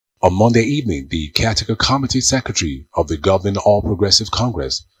On Monday evening, the Caretaker Committee Secretary of the Governing All Progressive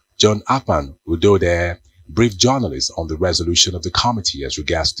Congress, John Akpanudoedehe, briefed journalists on the resolution of the committee as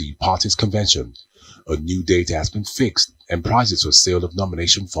regards the party's convention. A new date has been fixed and prices for sale of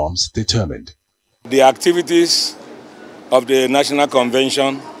nomination forms determined. The activities of the National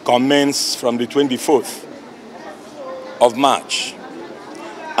Convention commence from the 24th of March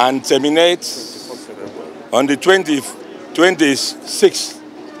and terminates on the 26th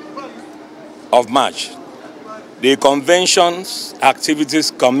of March. The convention's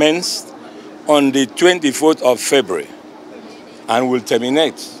activities commenced on the 24th of February and will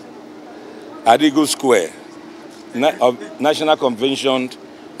terminate at Eagle Square of National Convention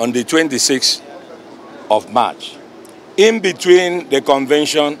on the 26th of March. In between the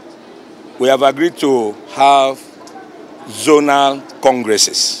convention, we have agreed to have zonal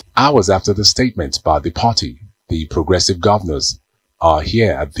congresses. Hours after the statement by the party, the progressive governors are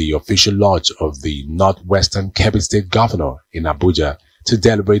here at the official lodge of the Northwestern Kebbi State Governor in Abuja to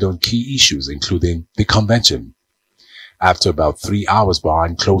deliberate on key issues including the convention. After about 3 hours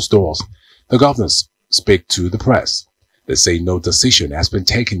behind closed doors, the governors speak to the press. They say no decision has been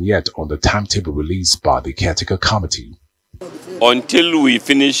taken yet on the timetable released by the Caretaker Committee. Until we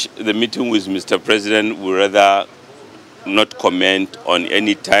finish the meeting with Mr. President, we rather not comment on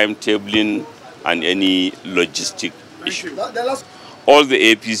any timetabling and any logistic issue. All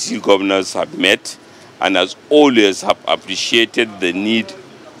the APC governors have met and as always have appreciated the need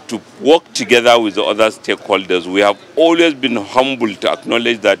to work together with the other stakeholders. We have always been humble to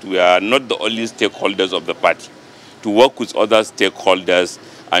acknowledge that we are not the only stakeholders of the party, to work with other stakeholders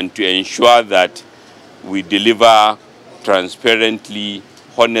and to ensure that we deliver transparently,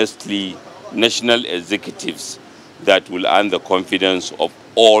 honestly, national executives that will earn the confidence of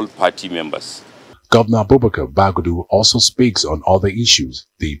all party members. Governor Abubakar Bagudu also speaks on other issues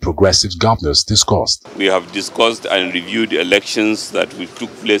the progressive governors discussed. We have discussed and reviewed elections that took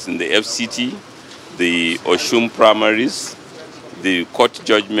place in the FCT, the Oshun primaries, the court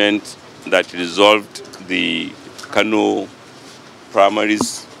judgment that resolved the Kano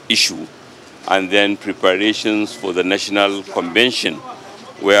primaries issue, and then preparations for the National Convention,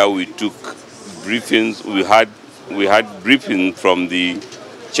 where we took briefings. We had briefing from the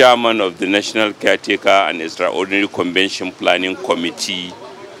chairman of the National Caretaker and Extraordinary Convention Planning Committee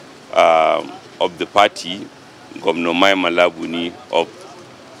of the party, Governor Mai Malabuni of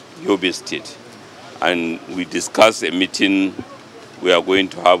Yobe State. And we discussed a meeting we are going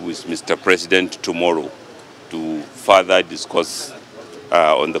to have with Mr. President tomorrow to further discuss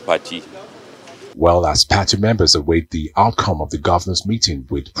on the party. Well, as party members await the outcome of the governors' meeting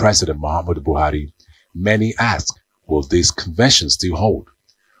with President Buhari, many ask, will this convention still hold?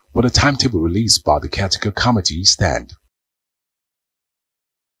 Will the timetable released by the Caretaker Committee stand?